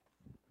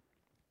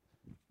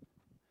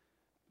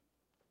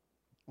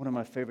one of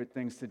my favorite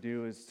things to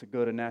do is to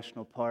go to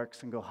national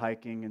parks and go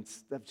hiking, and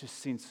I've just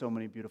seen so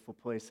many beautiful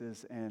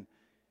places, and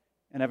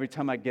every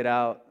time I get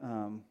out,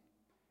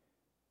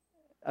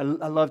 I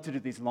love to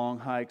do these long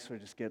hikes or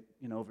just get,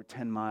 over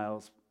 10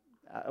 miles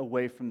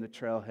away from the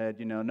trailhead.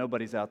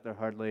 Nobody's out there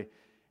hardly,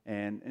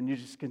 and you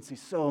just can see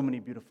so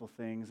many beautiful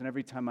things, and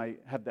every time I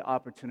have the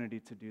opportunity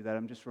to do that,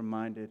 I'm just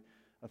reminded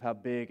of how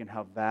big and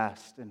how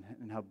vast and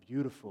how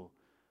beautiful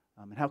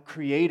and how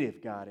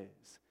creative God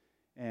is.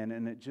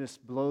 And it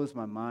just blows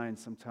my mind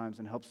sometimes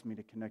and helps me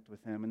to connect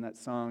with Him. And that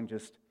song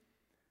just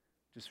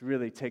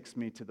really takes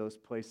me to those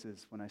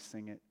places when I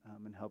sing it,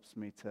 and helps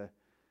me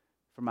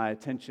for my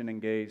attention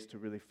and gaze to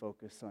really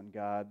focus on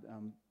God.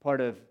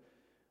 Part of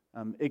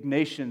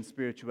Ignatian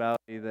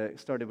spirituality that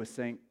started with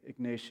St.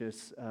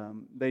 Ignatius,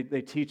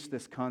 they teach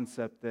this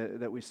concept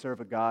that we serve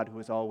a God who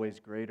is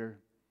always greater.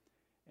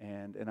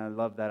 And I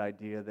love that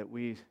idea that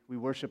we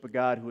worship a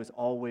God who is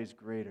always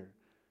greater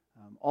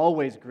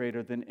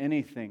than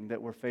anything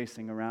that we're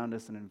facing around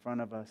us and in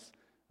front of us,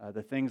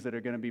 the things that are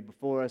going to be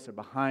before us or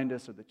behind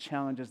us, or the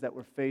challenges that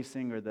we're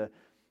facing, or the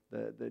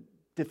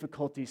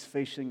difficulties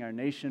facing our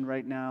nation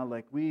right now.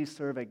 Like, we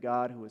serve a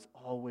God who is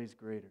always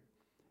greater.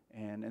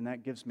 And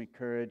that gives me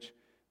courage,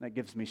 and that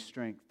gives me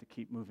strength to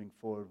keep moving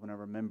forward when I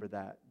remember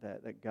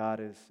that God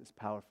is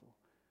powerful,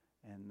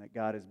 and that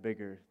God is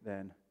bigger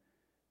than,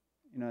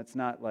 it's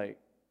not like,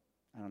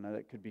 I don't know,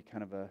 that could be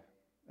kind of a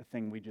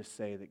thing we just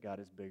say, that God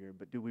is bigger,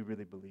 but do we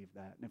really believe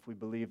that? And if we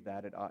believe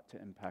that, it ought to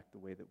impact the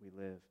way that we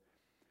live.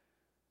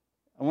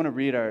 I want to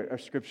read our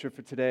scripture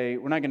for today.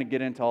 We're not going to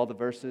get into all the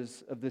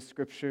verses of this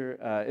scripture.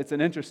 It's an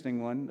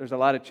interesting one. There's a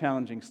lot of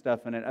challenging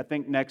stuff in it. I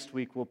think next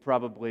week we'll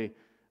probably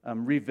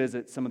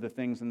revisit some of the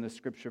things in this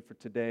scripture for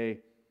today.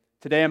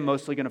 Today I'm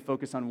mostly going to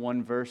focus on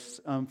one verse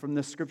from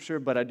this scripture,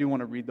 but I do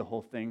want to read the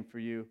whole thing for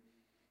you.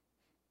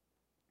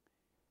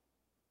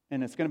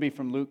 And it's going to be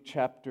from Luke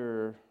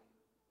chapter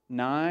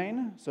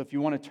 9. So if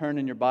you want to turn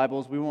in your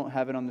Bibles, we won't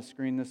have it on the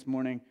screen this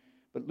morning,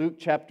 but Luke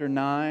chapter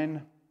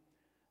 9,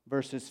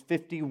 verses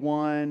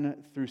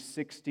 51 through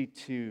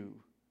 62.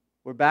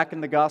 We're back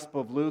in the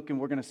Gospel of Luke, and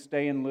we're going to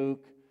stay in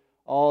Luke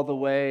all the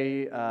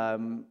way,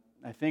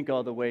 I think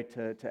all the way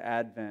to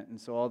Advent,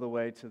 and so all the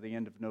way to the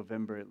end of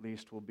November at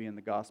least, we'll be in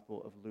the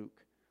Gospel of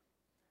Luke.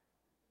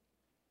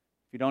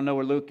 If you don't know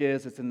where Luke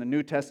is, it's in the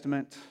New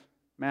Testament: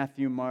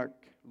 Matthew, Mark,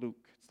 Luke.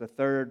 It's the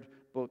third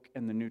book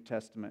in the New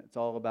Testament. It's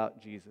all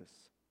about Jesus.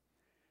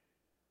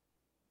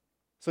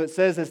 So it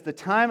says, as the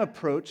time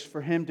approached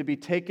for him to be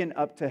taken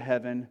up to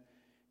heaven,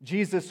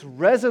 Jesus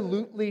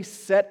resolutely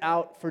set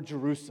out for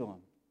Jerusalem.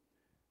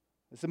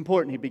 It's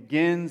important. He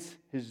begins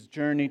his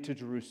journey to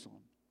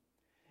Jerusalem.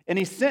 And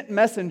he sent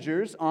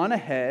messengers on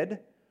ahead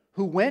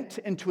who went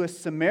into a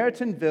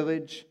Samaritan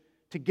village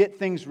to get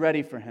things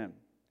ready for him.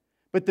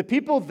 But the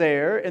people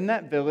there in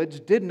that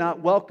village did not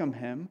welcome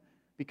him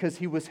because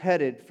he was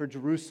headed for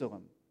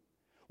Jerusalem.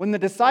 When the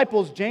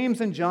disciples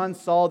James and John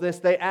saw this,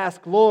 they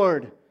asked,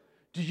 "Lord,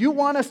 do you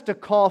want us to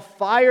call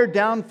fire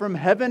down from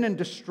heaven and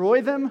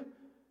destroy them?"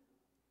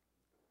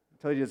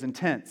 I told you it's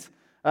intense.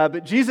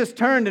 But Jesus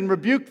turned and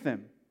rebuked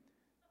them.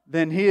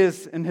 Then he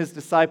and his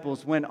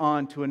disciples went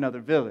on to another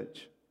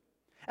village.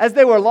 As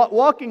they were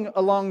walking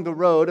along the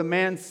road, a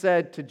man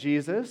said to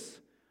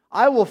Jesus,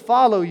 "I will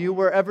follow you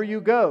wherever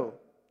you go."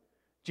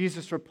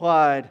 Jesus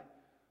replied,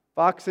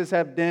 "Foxes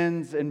have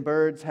dens and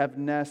birds have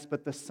nests,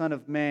 but the Son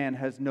of Man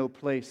has no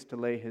place to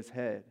lay his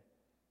head."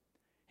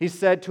 He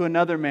said to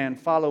another man,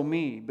 "Follow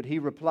me." But he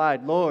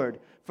replied, "Lord,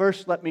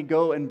 first let me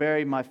go and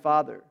bury my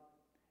father."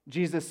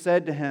 Jesus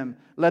said to him,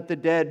 "Let the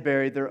dead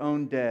bury their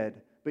own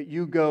dead, but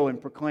you go and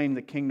proclaim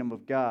the kingdom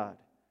of God."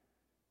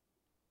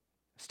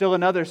 Still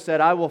another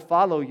said, "I will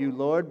follow you,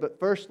 Lord, but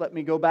first let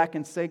me go back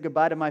and say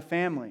goodbye to my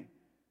family."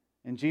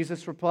 And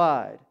Jesus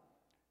replied,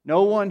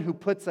 "No one who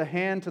puts a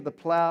hand to the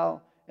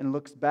plow and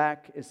looks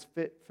back is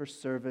fit for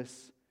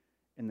service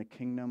in the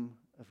kingdom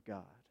of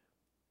God."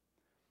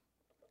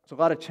 There's a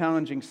lot of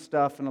challenging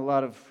stuff and a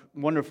lot of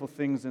wonderful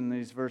things in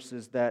these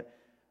verses that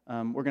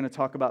we're going to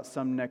talk about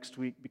some next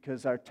week,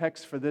 because our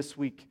text for this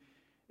week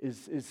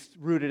is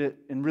rooted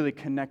and really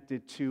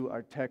connected to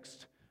our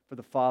text for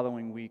the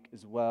following week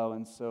as well.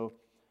 And so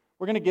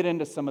we're going to get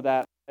into some of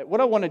that.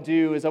 What I want to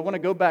do is I want to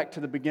go back to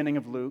the beginning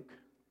of Luke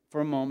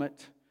for a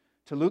moment,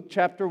 to Luke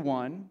chapter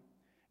 1.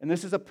 And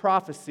this is a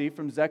prophecy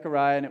from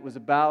Zechariah, and it was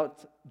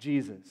about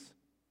Jesus.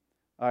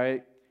 All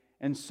right?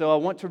 And so I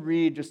want to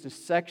read just a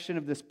section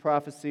of this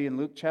prophecy in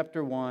Luke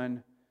chapter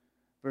 1,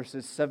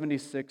 verses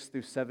 76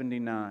 through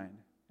 79.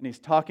 And he's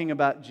talking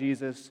about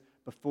Jesus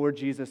before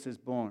Jesus is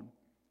born.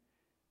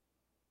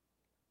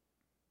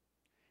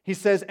 He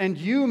says, "And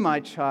you, my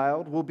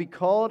child, will be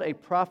called a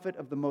prophet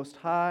of the Most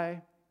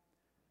High,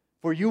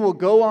 for you will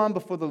go on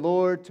before the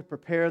Lord to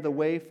prepare the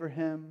way for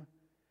Him,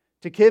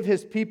 to give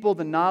His people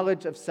the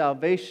knowledge of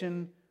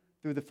salvation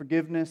through the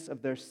forgiveness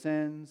of their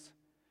sins,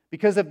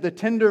 because of the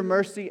tender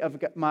mercy of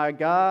my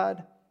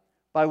God,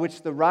 by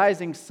which the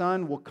rising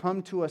sun will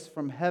come to us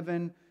from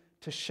heaven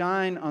to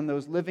shine on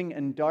those living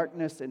in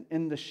darkness and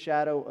in the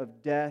shadow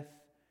of death,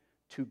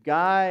 to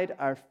guide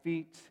our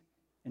feet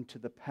into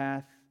the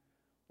path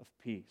of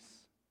peace.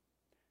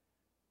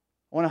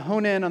 I want to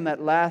hone in on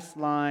that last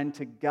line,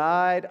 to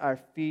guide our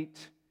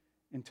feet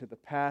into the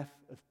path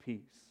of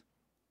peace.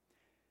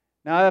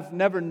 Now, I've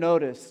never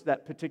noticed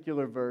that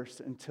particular verse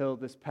until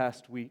this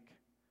past week.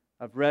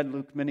 I've read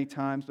Luke many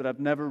times, but I've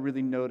never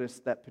really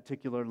noticed that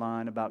particular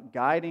line about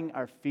guiding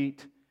our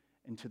feet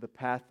into the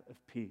path of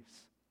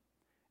peace.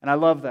 And I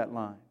love that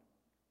line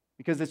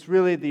because it's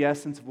really the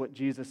essence of what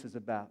Jesus is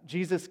about.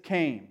 Jesus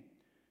came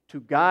to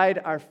guide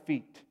our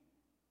feet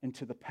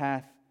into the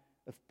path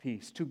of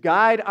peace, to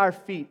guide our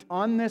feet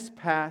on this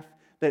path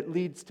that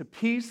leads to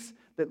peace,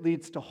 that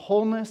leads to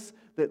wholeness,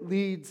 that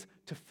leads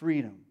to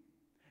freedom.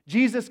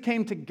 Jesus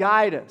came to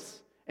guide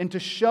us and to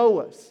show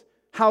us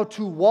how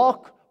to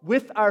walk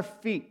with our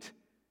feet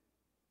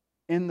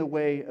in the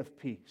way of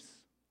peace.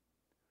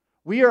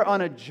 We are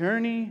on a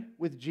journey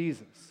with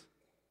Jesus.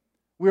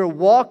 We are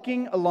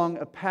walking along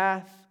a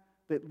path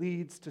that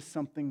leads to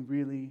something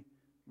really,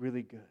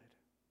 really good.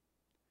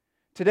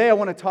 Today I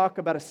want to talk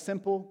about a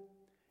simple,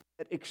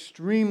 yet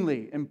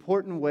extremely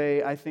important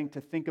way, I think,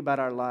 to think about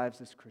our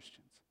lives as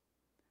Christians.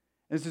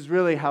 This is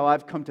really how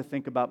I've come to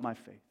think about my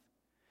faith.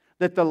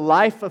 That the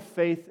life of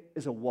faith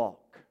is a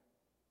walk.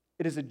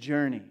 It is a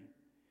journey.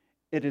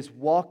 It is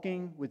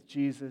walking with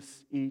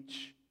Jesus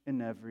each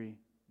and every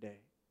day.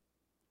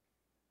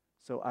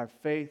 So our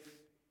faith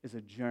is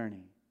a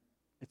journey.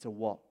 It's a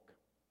walk.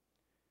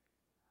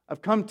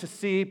 I've come to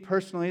see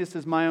personally, this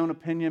is my own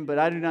opinion, but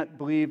I do not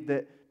believe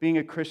that being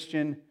a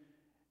Christian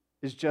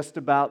is just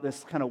about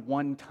this kind of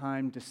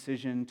one-time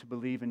decision to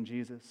believe in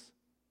Jesus.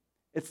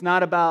 It's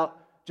not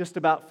just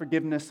about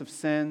forgiveness of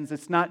sins.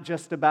 It's not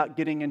just about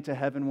getting into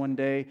heaven one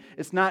day.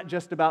 It's not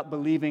just about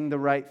believing the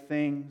right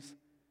things.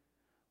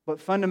 But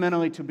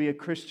fundamentally, to be a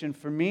Christian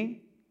for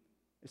me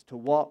is to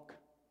walk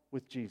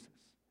with Jesus.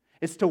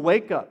 It's to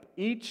wake up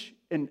each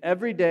and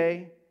every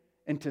day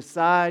and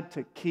decide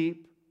to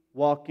keep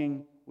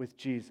walking with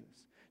Jesus,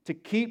 to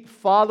keep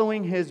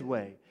following His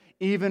way,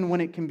 even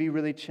when it can be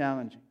really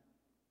challenging.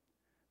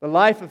 The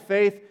life of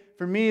faith,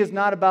 for me, is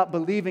not about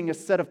believing a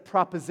set of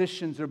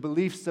propositions or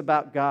beliefs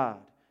about God.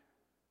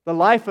 The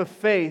life of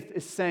faith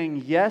is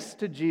saying yes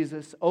to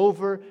Jesus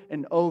over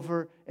and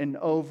over and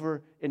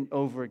over and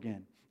over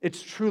again.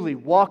 It's truly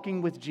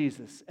walking with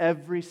Jesus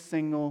every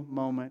single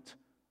moment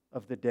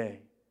of the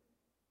day.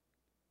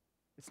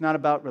 It's not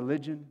about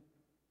religion.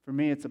 For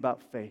me, it's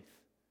about faith.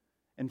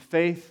 And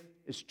faith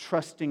is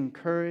trusting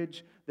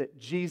courage that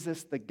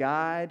Jesus, the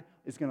guide,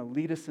 is going to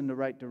lead us in the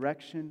right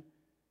direction.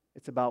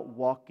 It's about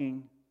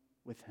walking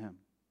with Him.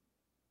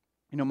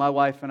 You know, my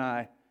wife and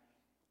I,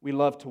 we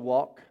love to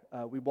walk.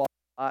 We walk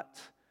a lot.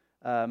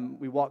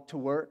 We walk to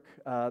work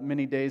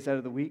many days out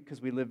of the week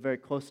because we live very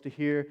close to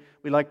here.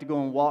 We like to go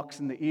on walks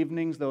in the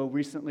evenings, though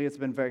recently it's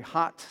been very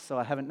hot, so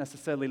I haven't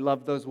necessarily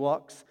loved those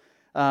walks.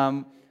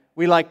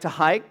 We like to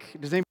hike.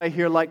 Does anybody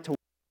here like to walk?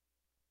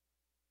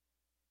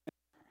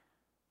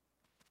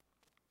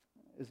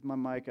 Is my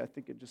mic? I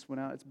think it just went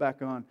out. It's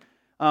back on.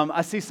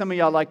 I see some of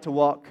y'all like to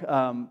walk.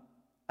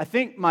 I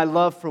think my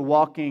love for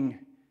walking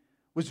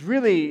was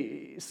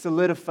really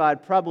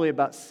solidified probably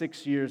about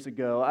 6 years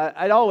ago.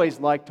 I'd always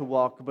liked to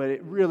walk, but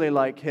it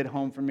really hit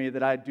home for me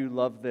that I do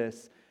love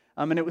this.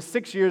 And it was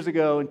 6 years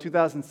ago in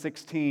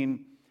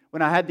 2016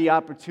 when I had the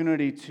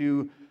opportunity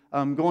to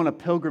go on a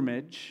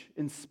pilgrimage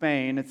in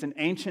Spain. It's an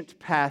ancient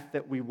path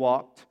that we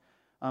walked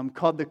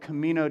called the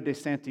Camino de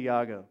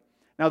Santiago.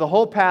 Now the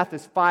whole path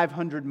is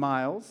 500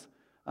 miles.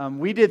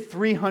 We did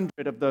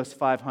 300 of those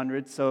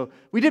 500, so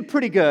we did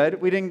pretty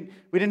good. We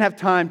didn't have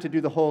time to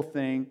do the whole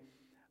thing.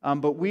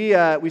 But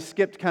we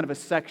skipped kind of a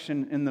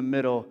section in the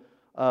middle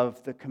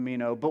of the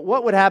Camino. But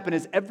what would happen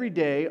is every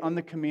day on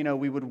the Camino,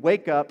 we would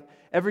wake up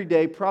every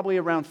day, probably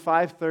around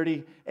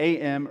 5:30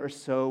 a.m. or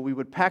so. We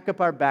would pack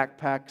up our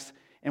backpacks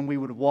and we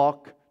would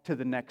walk to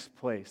the next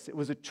place. It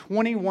was a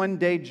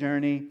 21-day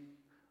journey,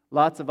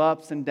 lots of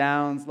ups and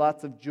downs,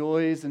 lots of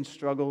joys and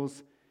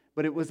struggles.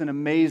 But it was an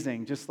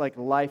amazing, just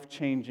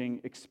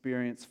life-changing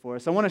experience for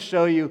us. I want to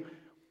show you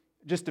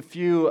just a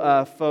few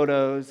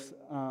photos.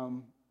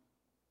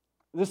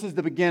 This is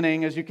the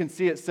beginning. As you can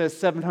see, it says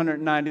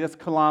 790. That's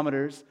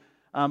kilometers.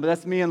 But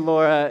that's me and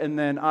Laura, and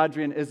then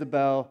Audrey and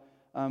Isabel,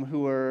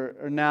 who are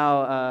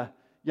now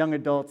young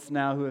adults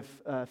now who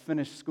have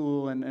finished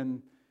school,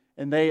 and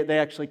they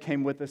actually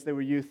came with us. They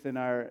were youth in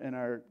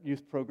our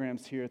youth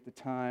programs here at the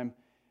time.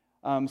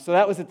 So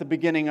that was at the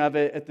beginning of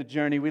it, at the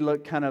journey. We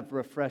looked kind of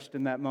refreshed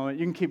in that moment.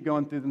 You can keep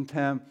going through them,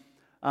 Tim.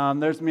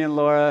 There's me and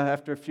Laura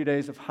after a few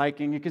days of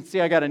hiking. You can see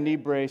I got a knee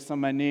brace on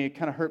my knee. It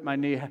kind of hurt my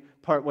knee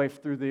partway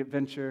through the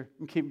adventure.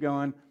 And keep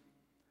going.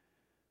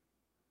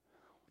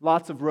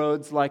 Lots of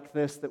roads like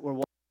this that we're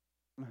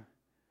walking.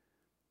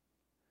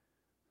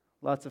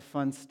 Lots of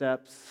fun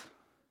steps.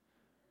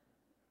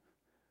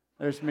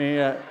 There's me.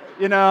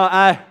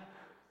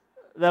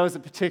 That was a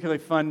particularly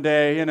fun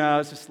day. I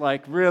was just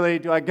like, really?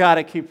 Do I got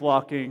to keep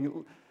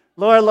walking?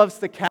 Laura loves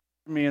to capture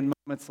me in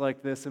moments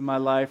like this in my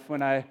life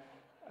when I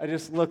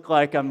just look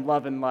like I'm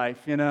loving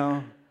life,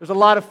 There's a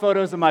lot of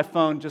photos on my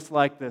phone just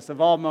like this, of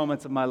all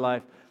moments of my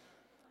life.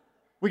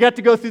 We got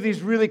to go through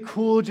these really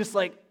cool, just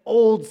like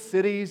old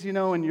cities,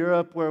 in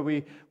Europe where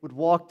we would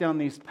walk down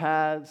these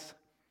paths.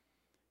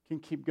 Can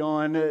keep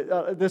going.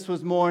 This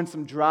was more in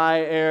some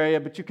dry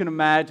area, but you can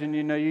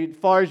imagine, as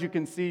far as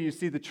you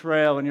see the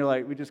trail, and you're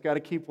like, we just got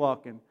to keep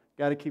walking.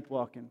 Got to keep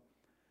walking.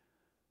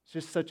 It's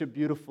just such a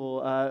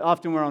beautiful,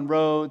 often we're on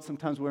roads,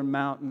 sometimes we're in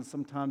mountains,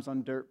 sometimes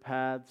on dirt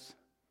paths.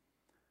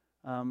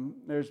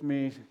 There's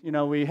me.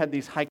 We had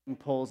these hiking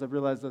poles. I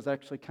realized those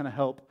actually kind of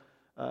help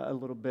a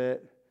little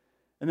bit.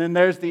 And then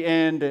there's the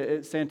end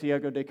at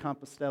Santiago de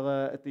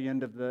Compostela at the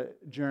end of the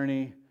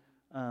journey.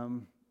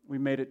 We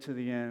made it to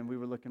the end. We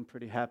were looking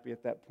pretty happy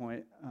at that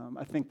point.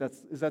 I think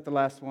is that the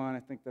last one? I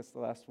think that's the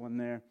last one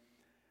there.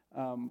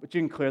 But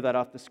you can clear that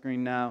off the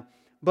screen now.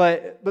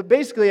 But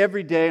basically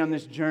every day on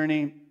this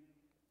journey,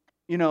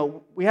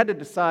 we had to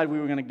decide we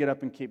were going to get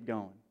up and keep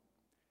going,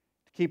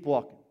 to keep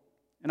walking.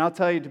 And I'll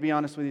tell you, to be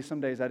honest with you, some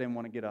days I didn't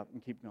want to get up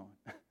and keep going.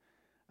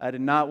 I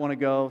did not want to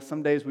go.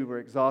 Some days we were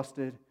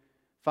exhausted.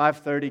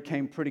 5:30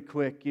 came pretty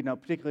quick,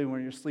 particularly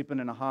when you're sleeping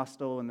in a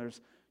hostel and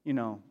there's,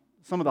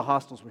 some of the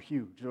hostels were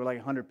huge. There were like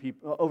 100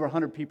 people, over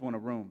 100 people in a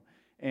room,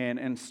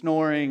 and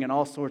snoring and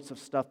all sorts of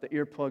stuff. The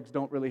earplugs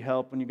don't really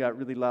help when you got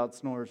really loud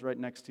snorers right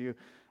next to you.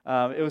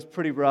 It was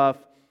pretty rough.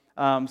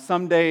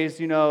 Some days,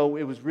 it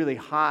was really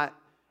hot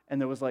and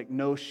there was like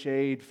no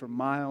shade for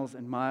miles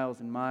and miles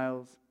and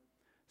miles.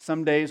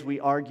 Some days we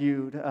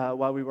argued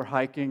while we were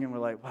hiking, and we're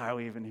like, why are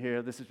we even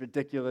here? This is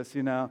ridiculous,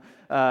 Laura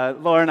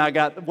and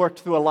I worked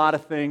through a lot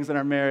of things in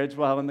our marriage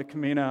while in the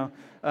Camino.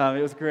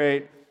 It was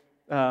great.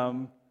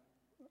 I'm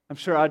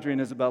sure Audrey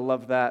and Isabel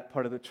loved that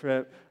part of the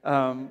trip.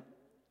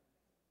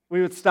 We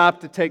would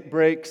stop to take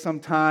breaks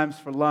sometimes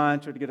for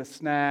lunch or to get a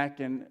snack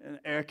and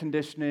air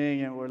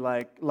conditioning, and we're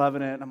like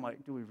loving it. And I'm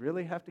like, do we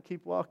really have to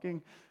keep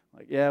walking?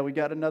 Like, yeah, we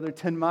got another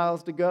 10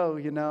 miles to go,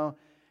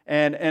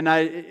 And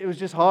it was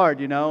just hard,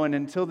 and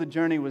until the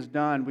journey was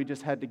done, we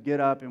just had to get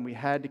up and we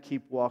had to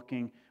keep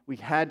walking. We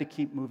had to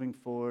keep moving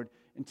forward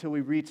until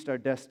we reached our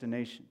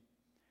destination.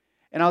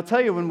 And I'll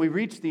tell you, when we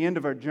reached the end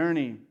of our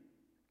journey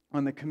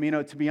on the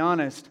Camino, to be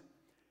honest,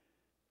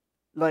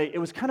 it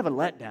was kind of a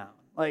letdown.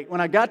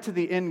 When I got to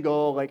the end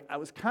goal, I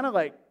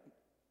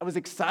was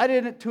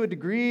excited to a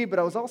degree, but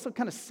I was also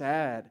kind of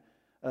sad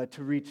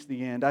to reach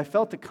the end. I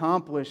felt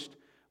accomplished,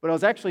 but I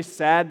was actually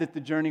sad that the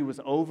journey was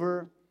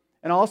over.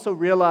 And I also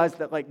realized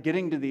that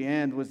getting to the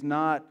end was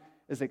not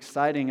as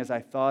exciting as I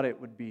thought it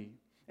would be.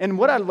 And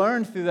what I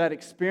learned through that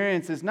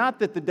experience is not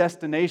that the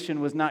destination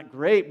was not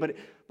great, but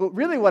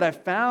really what I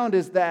found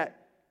is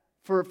that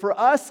for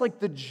us,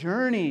 the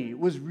journey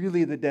was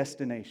really the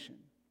destination.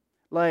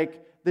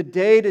 The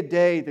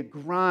day-to-day, the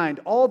grind,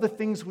 all the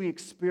things we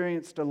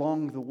experienced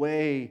along the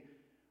way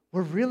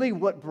were really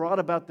what brought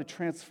about the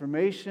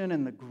transformation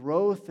and the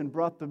growth and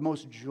brought the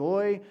most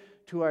joy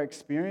to our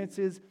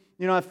experiences.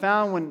 I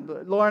found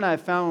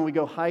when we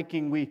go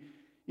hiking,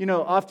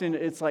 often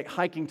it's like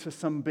hiking to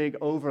some big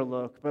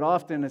overlook, but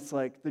often it's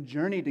like the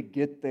journey to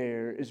get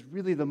there is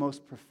really the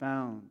most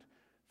profound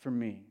for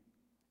me.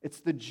 It's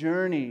the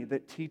journey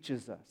that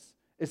teaches us.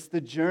 It's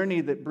the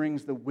journey that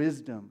brings the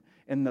wisdom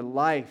and the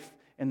life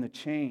and the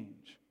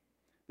change.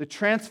 The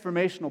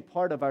transformational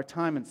part of our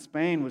time in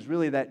Spain was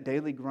really that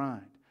daily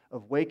grind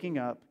of waking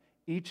up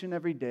each and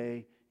every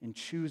day and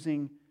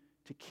choosing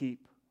to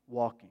keep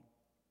walking.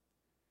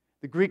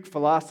 The Greek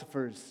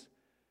philosophers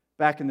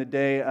back in the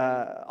day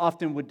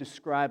often would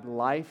describe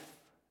life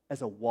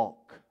as a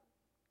walk.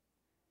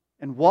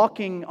 And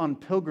walking on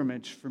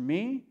pilgrimage for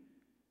me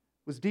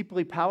was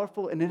deeply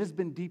powerful, and it has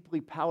been deeply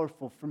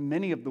powerful for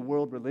many of the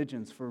world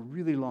religions for a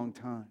really long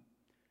time.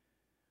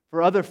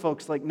 For other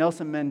folks like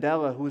Nelson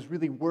Mandela, who was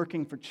really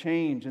working for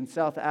change in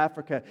South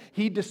Africa,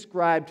 he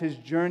described his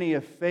journey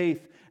of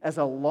faith as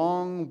a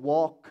long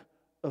walk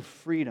of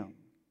freedom.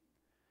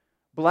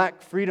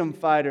 Black freedom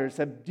fighters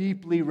have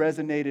deeply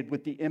resonated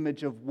with the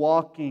image of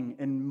walking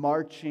and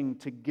marching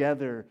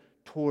together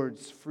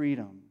towards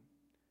freedom.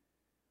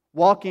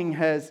 Walking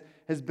has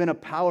been a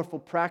powerful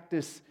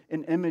practice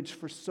and image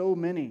for so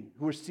many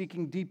who are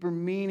seeking deeper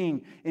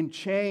meaning and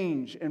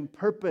change and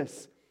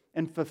purpose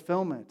and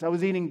fulfillment. I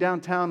was eating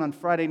downtown on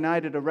Friday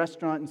night at a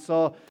restaurant and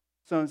saw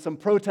some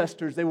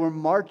protesters. They were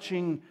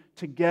marching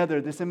together.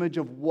 This image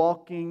of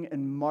walking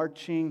and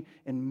marching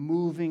and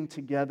moving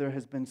together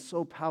has been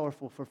so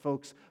powerful for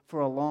folks for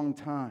a long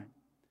time.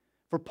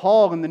 For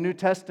Paul in the New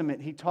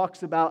Testament, he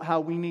talks about how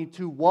we need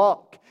to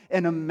walk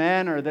in a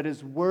manner that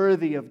is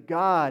worthy of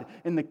God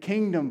in the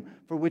kingdom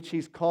for which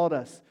He's called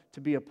us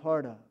to be a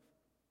part of.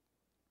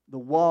 The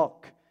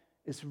walk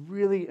is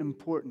really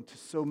important to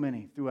so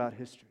many throughout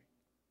history.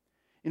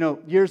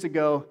 Years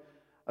ago,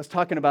 I was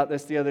talking about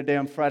this the other day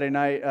on Friday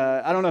night.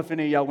 I don't know if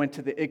any of y'all went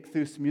to the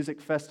Ichthus Music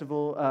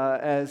Festival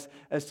as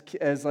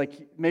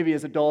maybe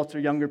as adults or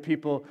younger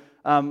people.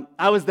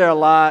 I was there a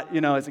lot,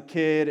 as a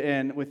kid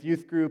and with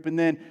youth group. And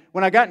then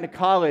when I got into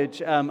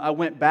college, I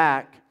went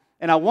back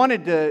and I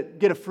wanted to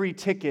get a free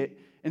ticket.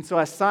 And so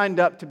I signed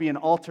up to be an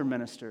altar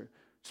minister.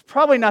 It's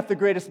probably not the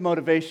greatest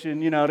motivation,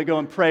 to go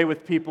and pray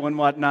with people and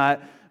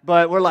whatnot.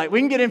 But we're like, we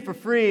can get in for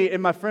free.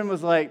 And my friend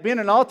was like, being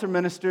an altar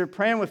minister,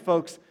 praying with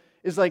folks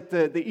is like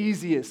the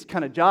easiest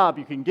kind of job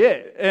you can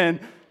get. And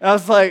I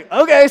was like,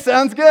 okay,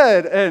 sounds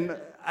good. And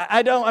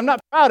I'm not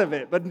proud of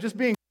it, but I'm just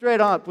being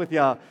straight up with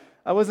y'all.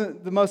 I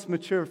wasn't the most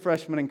mature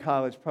freshman in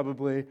college,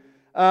 probably.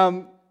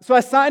 So I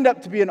signed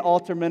up to be an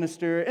altar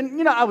minister,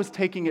 and I was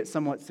taking it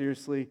somewhat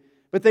seriously.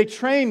 But they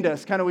trained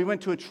us, we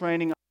went to a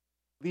training to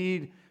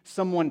lead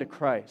someone to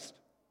Christ.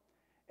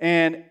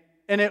 And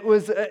it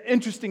was an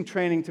interesting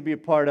training to be a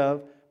part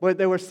of. But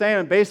they were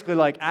saying basically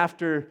like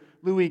after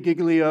Louis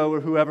Giglio or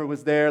whoever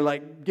was there,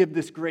 like give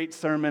this great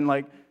sermon,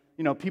 like,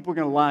 people are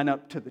going to line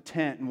up to the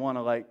tent and want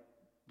to like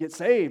get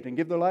saved and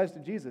give their lives to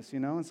Jesus,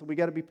 and so we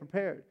got to be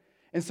prepared.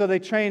 And so they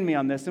trained me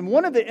on this. And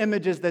one of the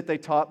images that they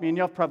taught me, and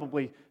y'all have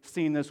probably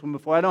seen this one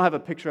before. I don't have a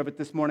picture of it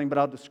this morning, but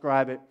I'll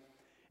describe it.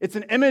 It's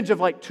an image of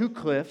like two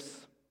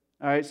cliffs.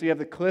 All right, so you have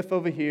the cliff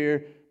over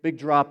here, big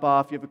drop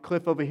off. You have a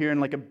cliff over here and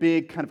like a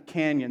big kind of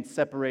canyon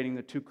separating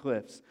the two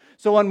cliffs.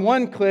 So on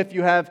one cliff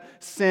you have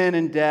sin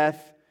and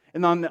death,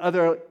 and on the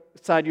other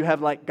side you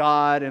have like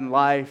God and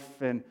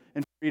life and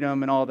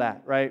freedom and all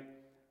that, right?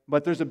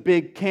 But there's a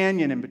big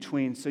canyon in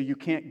between, so you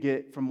can't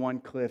get from one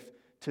cliff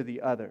to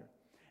the other.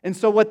 And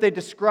so what they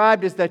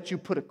described is that you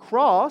put a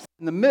cross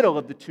in the middle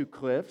of the two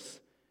cliffs,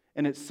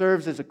 and it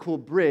serves as a cool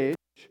bridge,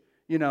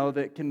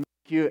 that can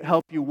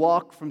help you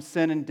walk from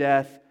sin and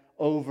death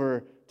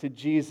over to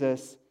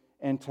Jesus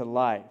and to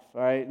life,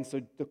 all right? And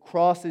so the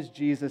cross is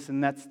Jesus,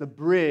 and that's the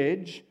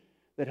bridge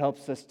that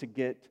helps us to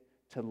get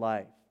to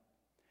life.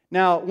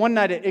 Now, one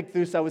night at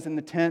Ichthus, I was in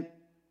the tent,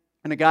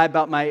 and a guy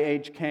about my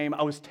age came.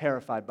 I was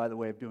terrified, by the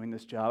way, of doing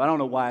this job. I don't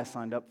know why I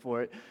signed up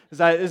for it.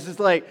 It's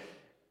just like,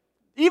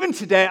 even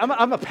today,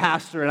 I'm a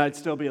pastor, and I'd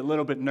still be a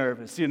little bit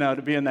nervous,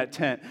 to be in that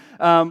tent.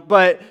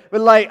 But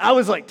like, I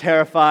was like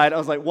terrified. I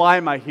was like, why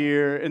am I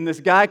here? And this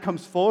guy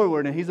comes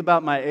forward, and he's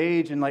about my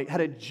age, and like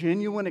had a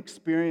genuine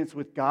experience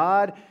with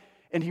God.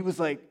 And he was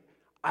like,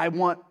 I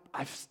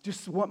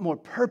just want more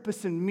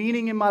purpose and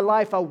meaning in my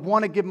life. I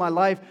want to give my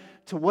life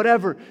to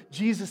whatever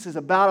Jesus is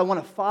about. I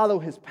want to follow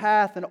his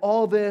path and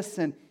all this.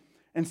 And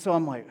so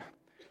I'm like,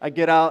 I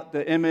get out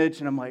the image,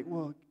 and I'm like,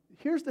 well,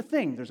 here's the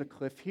thing. There's a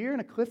cliff here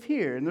and a cliff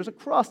here, and there's a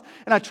cross.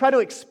 And I try to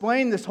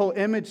explain this whole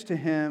image to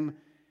him,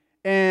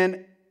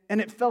 and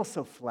it fell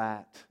so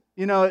flat.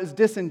 It was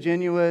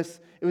disingenuous.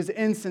 It was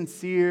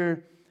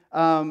insincere.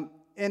 And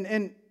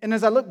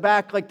as I look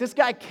back, like this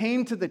guy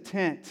came to the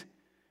tent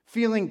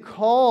feeling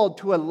called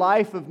to a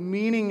life of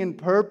meaning and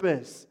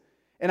purpose.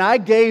 And I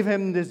gave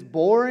him this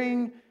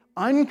boring,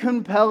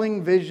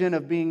 uncompelling vision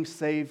of being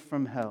saved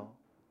from hell.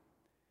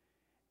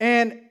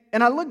 And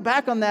I look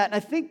back on that, and I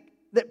think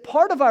that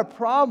part of our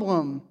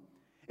problem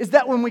is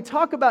that when we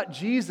talk about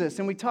Jesus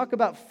and we talk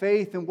about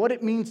faith and what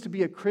it means to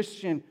be a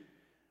Christian,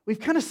 we've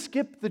kind of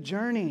skipped the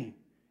journey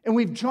and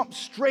we've jumped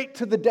straight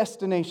to the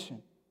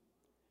destination.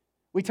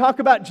 We talk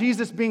about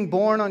Jesus being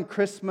born on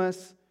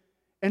Christmas,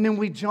 and then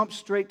we jump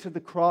straight to the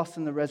cross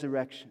and the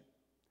resurrection.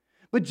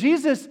 But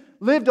Jesus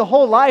lived a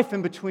whole life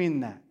in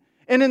between that.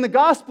 And in the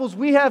Gospels,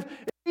 we have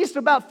at least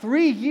about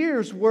 3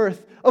 years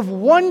worth of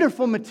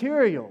wonderful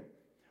material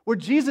where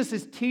Jesus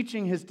is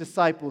teaching his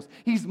disciples.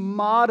 He's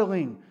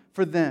modeling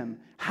for them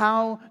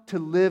how to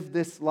live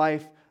this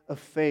life of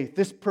faith,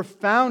 this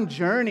profound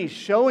journey,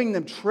 showing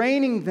them,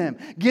 training them,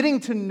 getting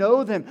to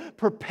know them,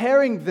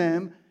 preparing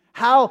them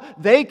how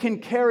they can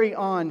carry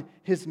on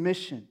his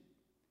mission.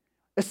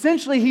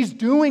 Essentially, he's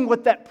doing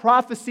what that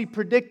prophecy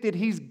predicted.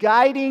 He's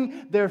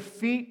guiding their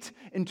feet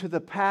into the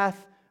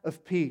path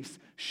of peace,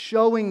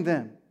 showing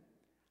them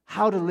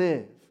how to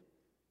live,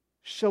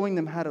 showing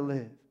them how to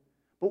live.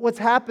 But what's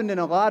happened in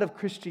a lot of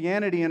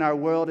Christianity in our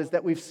world is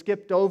that we've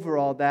skipped over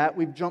all that.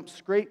 We've jumped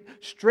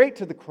straight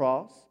to the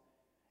cross,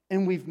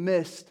 and we've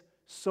missed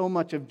so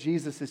much of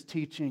Jesus'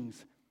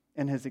 teachings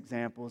and his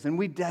examples. And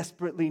we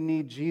desperately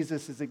need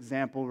Jesus'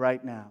 example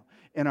right now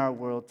in our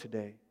world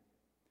today.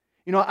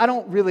 I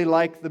don't really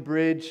like the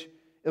bridge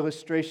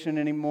illustration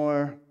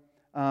anymore.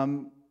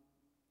 And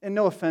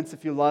no offense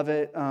if you love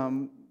it.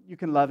 You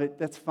can love it,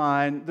 that's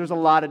fine. There's a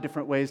lot of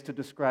different ways to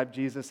describe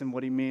Jesus and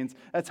what he means.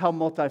 That's how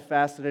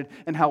multifaceted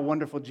and how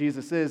wonderful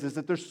Jesus is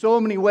that there's so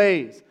many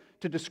ways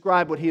to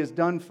describe what he has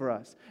done for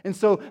us. And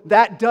so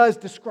that does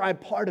describe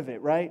part of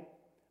it, right?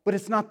 But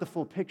it's not the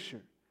full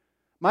picture.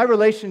 My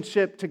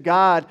relationship to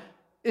God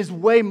is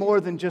way more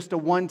than just a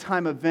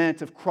one-time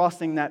event of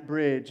crossing that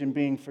bridge and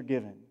being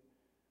forgiven.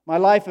 My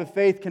life of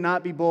faith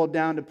cannot be boiled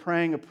down to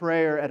praying a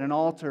prayer at an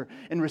altar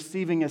and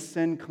receiving a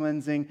sin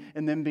cleansing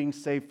and then being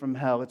saved from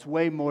hell. It's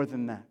way more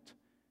than that.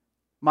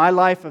 My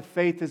life of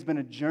faith has been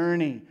a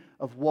journey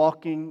of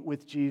walking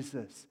with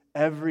Jesus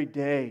every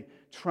day,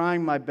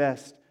 trying my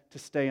best to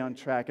stay on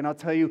track. And I'll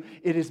tell you,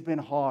 it has been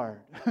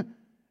hard.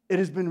 It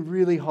has been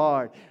really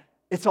hard.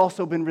 It's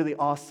also been really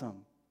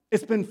awesome.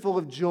 It's been full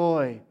of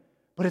joy,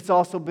 but it's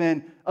also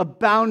been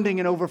abounding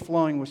and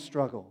overflowing with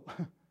struggle.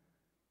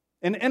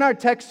 And in our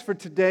text for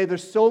today,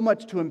 there's so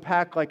much to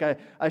unpack like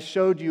I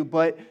showed you,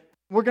 but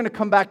We're going to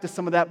come back to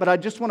some of that, but I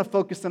just want to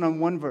focus in on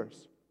one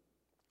verse.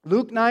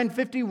 Luke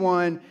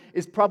 9:51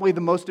 is probably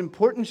the most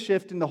important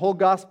shift in the whole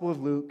Gospel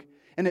of Luke,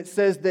 and it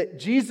says that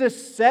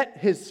Jesus set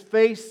his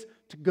face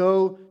to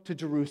go to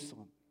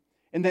Jerusalem.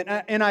 In the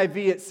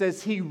NIV, it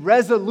says he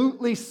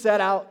resolutely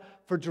set out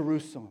for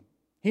Jerusalem.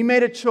 He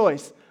made a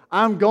choice.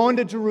 I'm going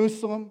to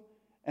Jerusalem,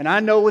 and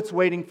I know what's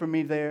waiting for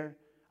me there.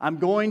 I'm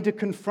going to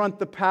confront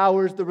the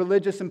powers, the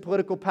religious and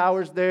political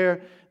powers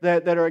there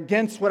that are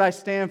against what I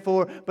stand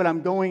for, but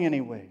I'm going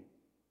anyway.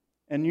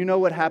 And you know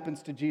what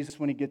happens to Jesus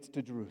when he gets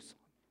to Jerusalem.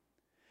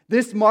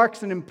 This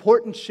marks an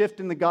important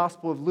shift in the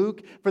Gospel of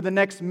Luke for the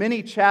next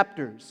many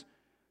chapters.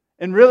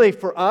 And really,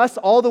 for us,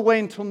 all the way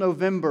until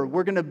November,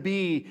 we're going to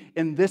be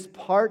in this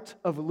part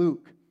of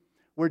Luke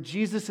where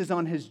Jesus is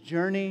on his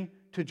journey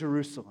to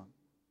Jerusalem.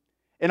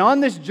 And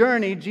on this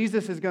journey,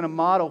 Jesus is going to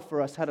model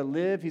for us how to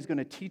live. He's going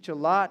to teach a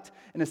lot.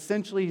 And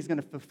essentially, he's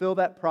going to fulfill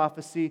that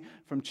prophecy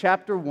from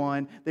chapter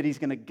 1 that he's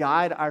going to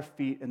guide our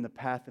feet in the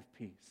path of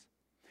peace.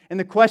 And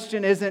the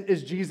question isn't,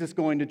 is Jesus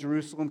going to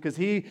Jerusalem? Because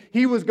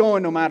he was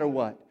going no matter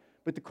what.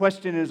 But the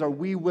question is, are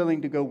we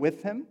willing to go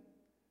with him?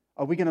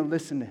 Are we going to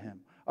listen to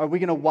him? Are we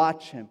going to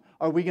watch him?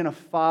 Are we going to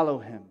follow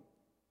him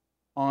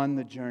on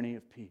the journey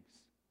of peace?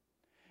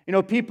 You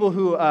know, people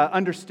who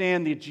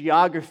understand the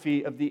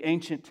geography of the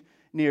ancient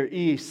Near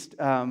East,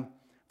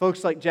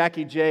 folks like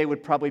Jackie Jay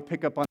would probably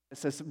pick up on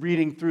this as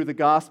reading through the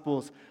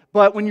Gospels.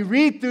 But when you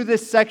read through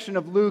this section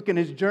of Luke and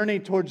his journey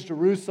towards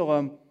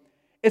Jerusalem,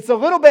 it's a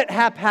little bit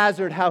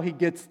haphazard how he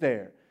gets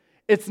there.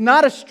 It's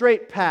not a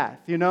straight path,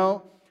 you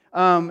know.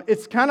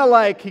 It's kind of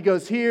like he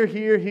goes here,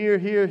 here, here,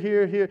 here,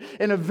 here, here,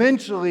 and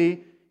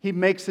eventually he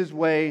makes his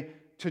way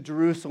to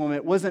Jerusalem.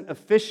 It wasn't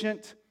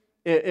efficient.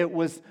 It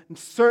was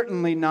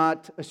certainly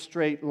not a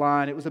straight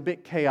line. It was a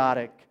bit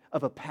chaotic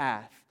of a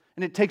path.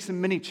 And it takes him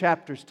many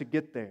chapters to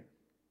get there.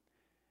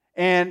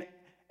 And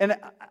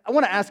I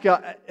want to ask you,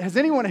 has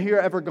anyone here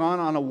ever gone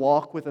on a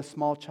walk with a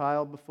small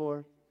child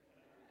before?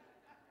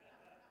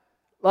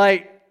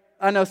 Like,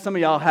 I know some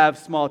of y'all have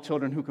small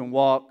children who can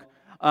walk.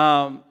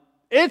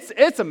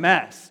 It's a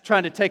mess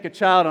trying to take a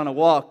child on a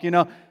walk. You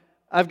know,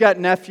 I've got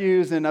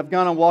nephews and I've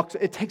gone on walks.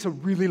 It takes a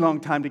really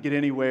long time to get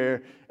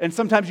anywhere. And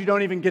sometimes you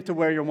don't even get to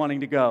where you're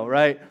wanting to go,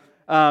 right?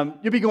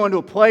 You'll be going to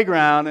a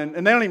playground, and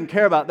they don't even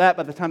care about that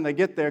by the time they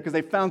get there because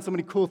they found so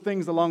many cool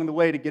things along the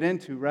way to get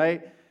into,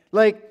 right?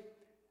 Like,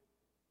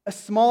 a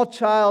small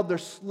child, they're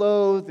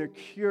slow, they're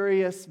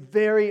curious,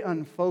 very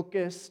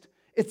unfocused.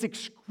 It's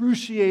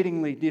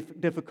excruciatingly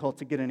difficult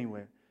to get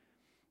anywhere.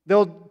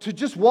 To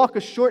just walk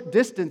a short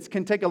distance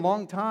can take a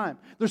long time.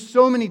 There's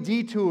so many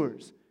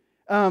detours.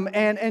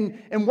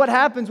 And what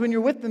happens when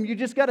you're with them, you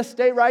just got to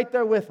stay right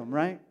there with them,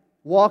 right?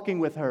 Walking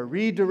with her,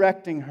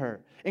 redirecting her,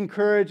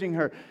 encouraging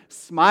her,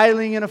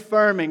 smiling and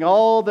affirming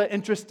all the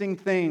interesting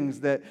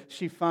things that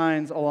she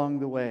finds along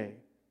the way.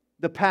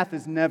 The path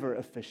is never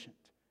efficient.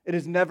 It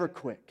is never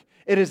quick.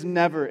 It is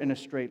never in a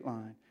straight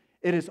line.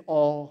 It is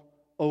all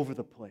over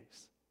the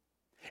place.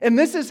 And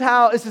this is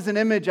an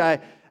image I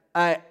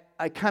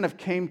kind of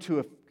came to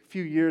a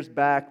few years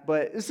back,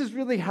 but this is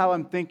really how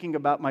I'm thinking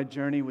about my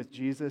journey with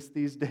Jesus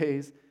these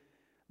days.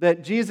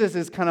 That Jesus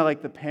is kind of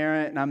like the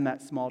parent and I'm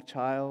that small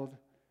child.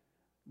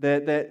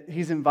 That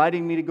he's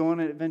inviting me to go on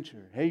an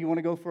adventure. Hey, you want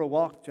to go for a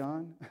walk,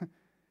 John?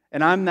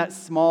 And I'm that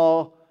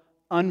small,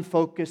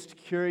 unfocused,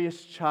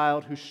 curious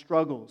child who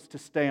struggles to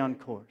stay on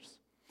course.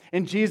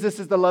 And Jesus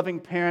is the loving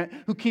parent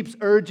who keeps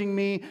urging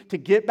me to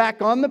get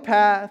back on the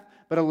path,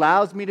 but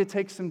allows me to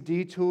take some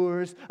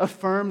detours,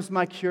 affirms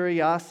my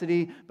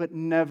curiosity, but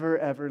never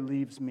ever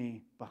leaves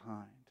me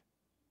behind.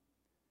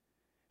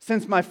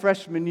 Since my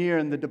freshman year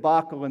in the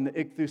debacle in the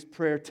Ichthus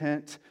prayer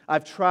tent,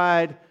 I've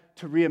tried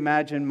to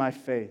reimagine my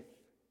faith.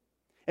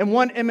 And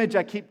one image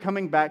I keep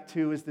coming back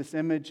to is this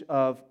image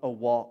of a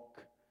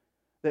walk.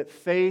 That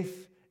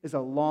faith is a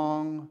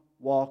long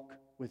walk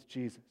with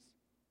Jesus.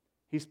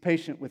 He's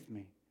patient with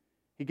me.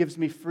 He gives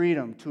me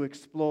freedom to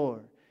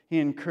explore. He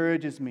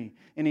encourages me,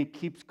 and He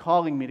keeps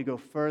calling me to go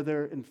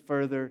further and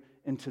further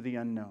into the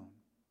unknown.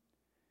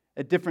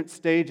 At different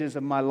stages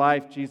of my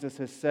life, Jesus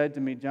has said to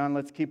me, John,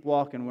 let's keep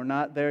walking. We're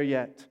not there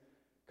yet.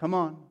 Come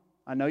on.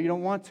 I know you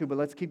don't want to, but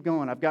let's keep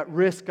going. I've got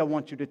risk I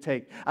want you to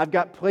take. I've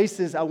got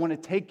places I want to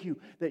take you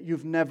that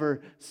you've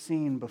never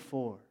seen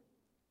before.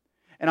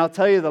 And I'll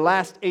tell you, the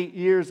last 8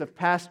 years of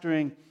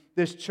pastoring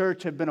this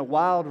church have been a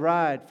wild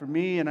ride for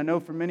me, and I know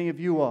for many of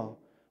you all.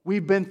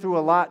 We've been through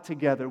a lot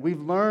together. We've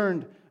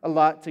learned a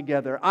lot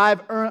together.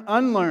 I've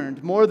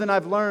unlearned more than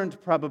I've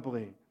learned,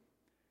 probably.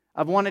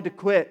 I've wanted to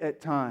quit at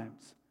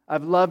times.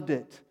 I've loved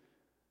it.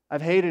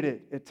 I've hated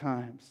it at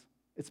times.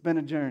 It's been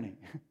a journey.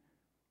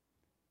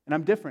 And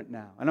I'm different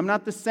now. And I'm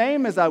not the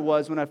same as I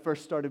was when I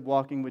first started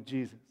walking with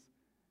Jesus.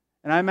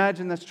 And I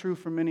imagine that's true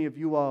for many of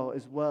you all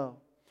as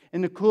well.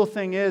 And the cool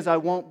thing is, I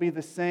won't be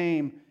the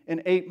same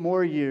in 8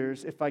 more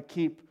years if I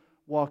keep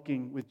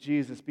walking with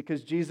Jesus,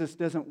 because Jesus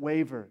doesn't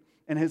waver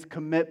in His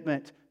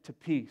commitment to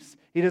peace.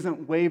 He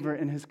doesn't waver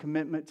in His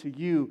commitment to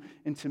you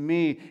and to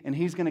me, and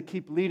He's going to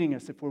keep leading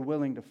us if we're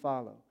willing to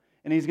follow.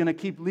 And He's going to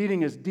keep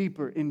leading us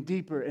deeper and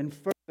deeper and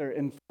further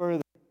and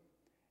further.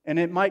 And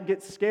it might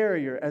get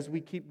scarier as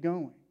we keep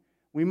going.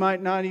 We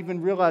might not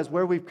even realize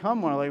where we've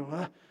come. We're like,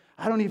 well,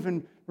 I don't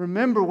even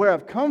remember where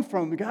I've come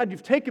from. God,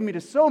 you've taken me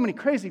to so many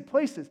crazy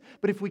places.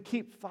 But if we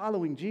keep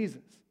following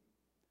Jesus,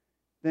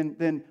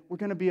 then we're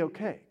going to be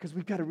okay. Because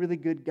we've got a really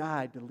good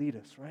guide to lead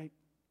us, right?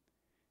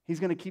 He's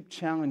going to keep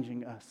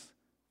challenging us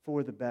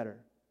for the better.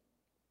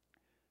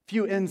 A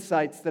few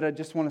insights that I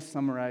just want to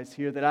summarize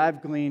here that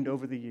I've gleaned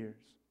over the years.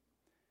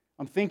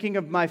 I'm thinking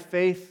of my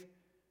faith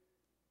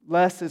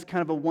less as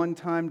kind of a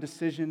one-time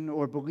decision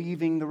or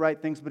believing the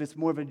right things, but it's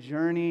more of a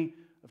journey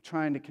of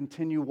trying to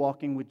continue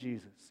walking with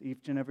Jesus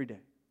each and every day.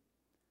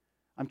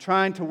 I'm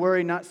trying to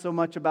worry not so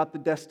much about the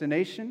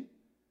destination,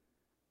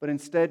 but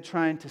instead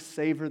trying to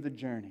savor the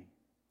journey.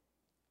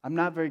 I'm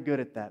not very good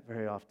at that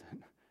very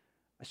often.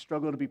 I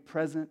struggle to be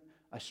present.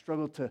 I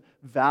struggle to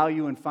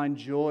value and find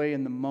joy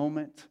in the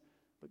moment.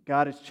 But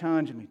God is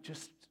challenging me.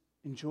 Just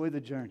enjoy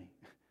the journey,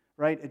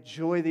 right?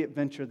 Enjoy the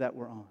adventure that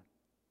we're on.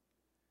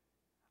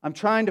 I'm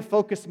trying to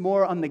focus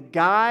more on the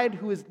guide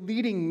who is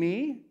leading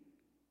me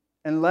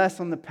and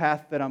less on the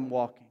path that I'm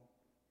walking.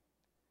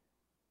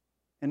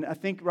 And I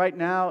think right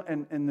now,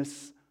 in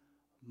this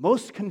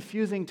most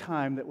confusing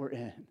time that we're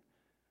in,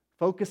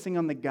 focusing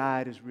on the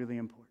guide is really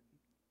important.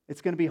 It's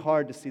going to be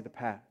hard to see the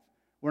path.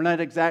 We're not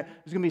exact.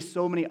 There's going to be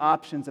so many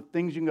options of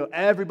things you can go.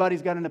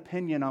 Everybody's got an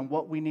opinion on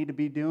what we need to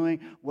be doing,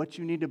 what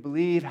you need to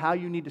believe, how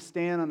you need to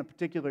stand on a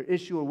particular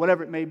issue or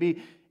whatever it may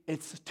be.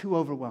 It's too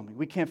overwhelming.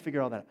 We can't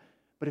figure all that out.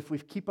 But if we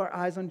keep our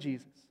eyes on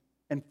Jesus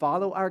and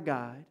follow our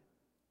guide,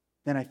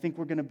 then I think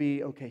we're going to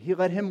be okay.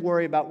 Let Him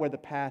worry about where the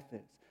path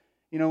is.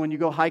 You know, when you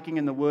go hiking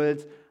in the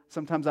woods,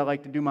 sometimes I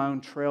like to do my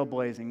own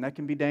trailblazing. That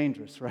can be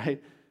dangerous,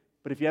 right?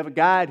 But if you have a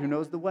guide who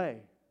knows the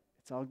way,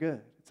 it's all good.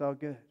 It's all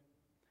good.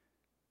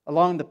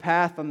 Along the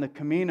path on the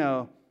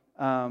Camino,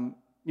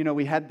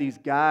 we had these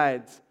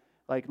guides,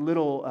 like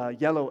little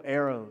yellow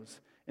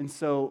arrows. And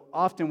so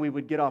often we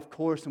would get off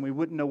course and we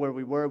wouldn't know where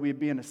we were. We'd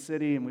be in a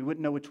city and we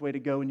wouldn't know which way to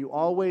go. And you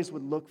always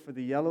would look for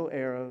the yellow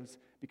arrows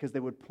because they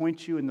would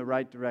point you in the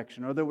right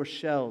direction. Or there were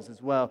shells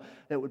as well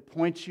that would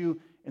point you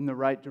in the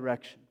right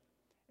direction.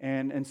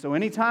 And so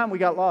anytime we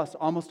got lost,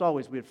 almost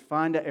always we would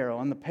find an arrow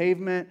on the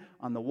pavement,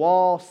 on the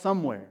wall,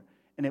 somewhere.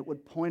 And it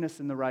would point us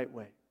in the right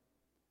way.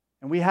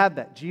 And we have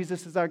that.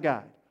 Jesus is our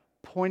guide,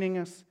 pointing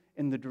us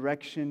in the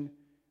direction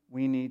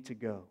we need to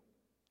go.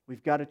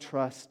 We've got to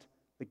trust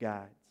the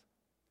guides.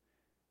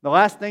 The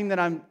last thing that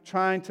I'm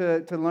trying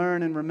to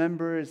learn and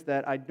remember is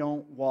that I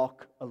don't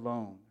walk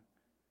alone.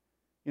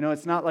 You know,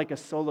 it's not like a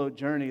solo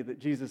journey that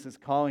Jesus is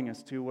calling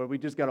us to where we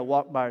just got to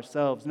walk by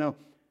ourselves. No,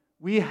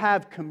 we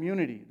have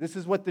community. This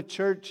is what the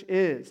church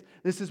is.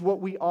 This is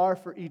what we are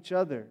for each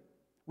other.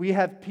 We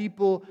have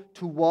people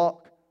to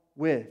walk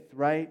with,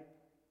 right?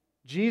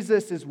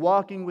 Jesus is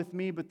walking with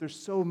me, but there's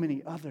so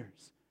many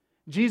others.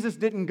 Jesus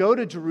didn't go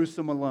to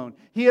Jerusalem alone.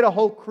 He had a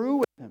whole crew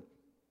with Him.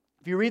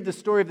 If you read the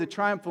story of the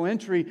triumphal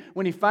entry,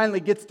 when He finally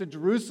gets to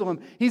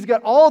Jerusalem, He's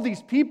got all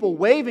these people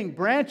waving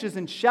branches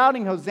and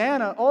shouting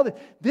Hosanna.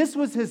 This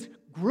was His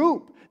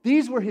group.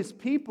 These were His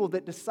people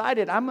that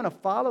decided, I'm going to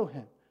follow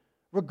Him.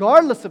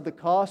 Regardless of the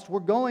cost, we're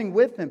going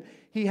with Him.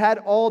 He had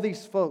all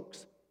these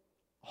folks,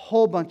 a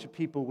whole bunch of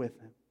people with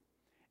Him.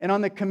 And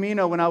on the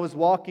Camino, when I was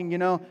walking,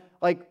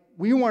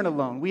 we weren't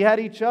alone. We had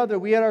each other.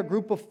 We had our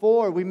group of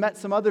 4. We met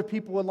some other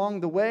people along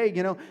the way.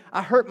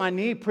 I hurt my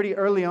knee pretty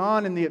early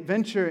on in the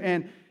adventure,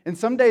 and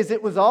some days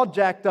it was all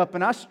jacked up,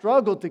 and I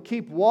struggled to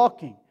keep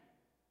walking.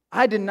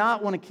 I did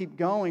not want to keep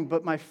going,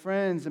 but my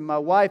friends and my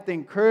wife, they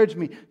encouraged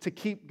me to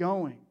keep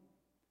going.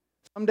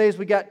 Some days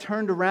we got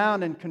turned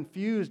around and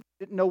confused,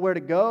 didn't know where to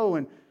go,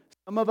 and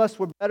some of us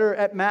were better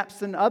at maps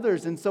than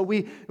others, and so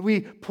we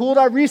pulled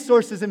our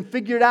resources and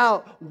figured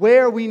out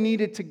where we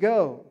needed to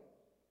go.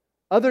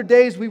 Other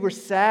days we were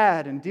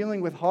sad and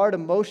dealing with hard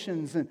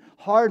emotions and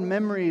hard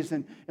memories,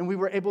 and we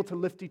were able to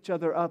lift each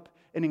other up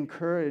and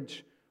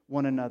encourage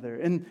one another.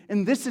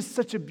 And this is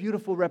such a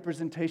beautiful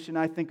representation,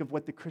 I think, of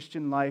what the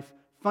Christian life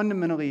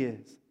fundamentally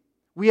is.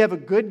 We have a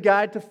good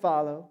guide to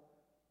follow,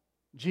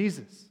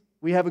 Jesus.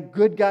 We have a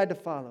good guide to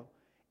follow,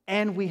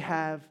 and we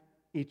have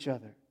each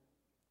other.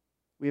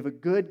 We have a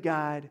good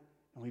guide,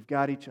 and we've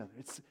got each other.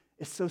 It's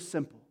so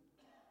simple,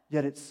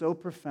 yet it's so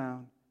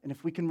profound. And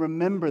if we can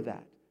remember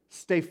that,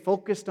 stay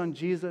focused on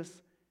Jesus,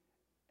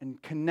 and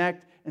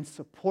connect and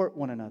support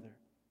one another,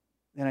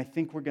 then I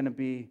think we're going to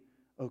be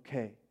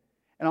okay.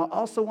 And I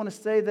also want to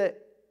say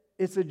that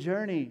it's a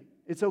journey.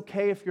 It's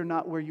okay if you're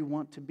not where you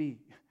want to be.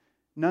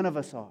 None of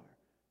us are.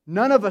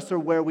 None of us are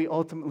where we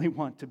ultimately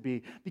want to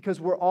be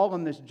because we're all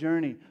on this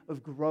journey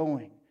of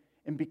growing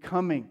and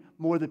becoming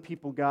more the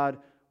people God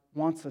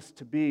wants us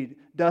to be.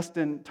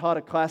 Dustin taught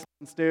a class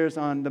downstairs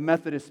on the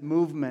Methodist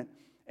movement,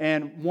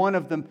 and one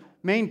of the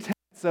main tenets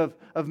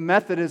of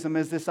Methodism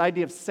is this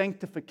idea of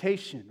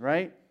sanctification,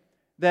 right?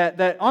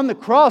 That on the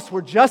cross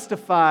we're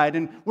justified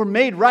and we're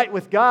made right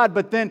with God,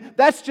 but then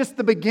that's just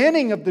the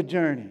beginning of the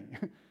journey.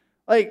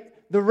 Like,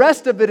 The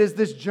rest of it is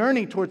this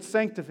journey towards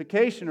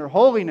sanctification or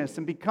holiness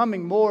and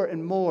becoming more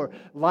and more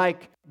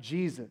like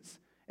Jesus.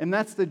 And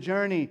that's the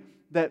journey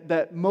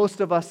that most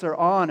of us are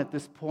on at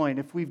this point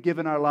if we've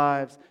given our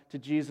lives to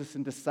Jesus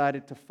and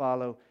decided to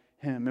follow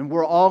Him. And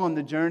we're all on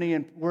the journey,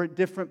 and we're at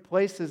different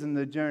places in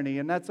the journey,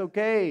 and that's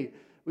okay.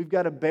 We've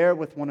got to bear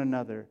with one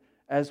another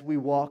as we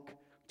walk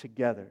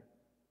together.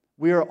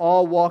 We are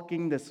all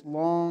walking this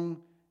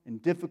long and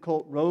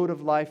difficult road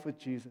of life with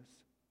Jesus,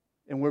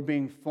 and we're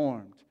being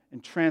formed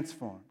and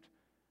transformed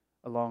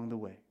along the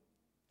way.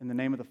 In the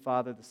name of the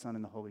Father, the Son,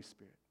 and the Holy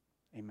Spirit.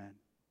 Amen.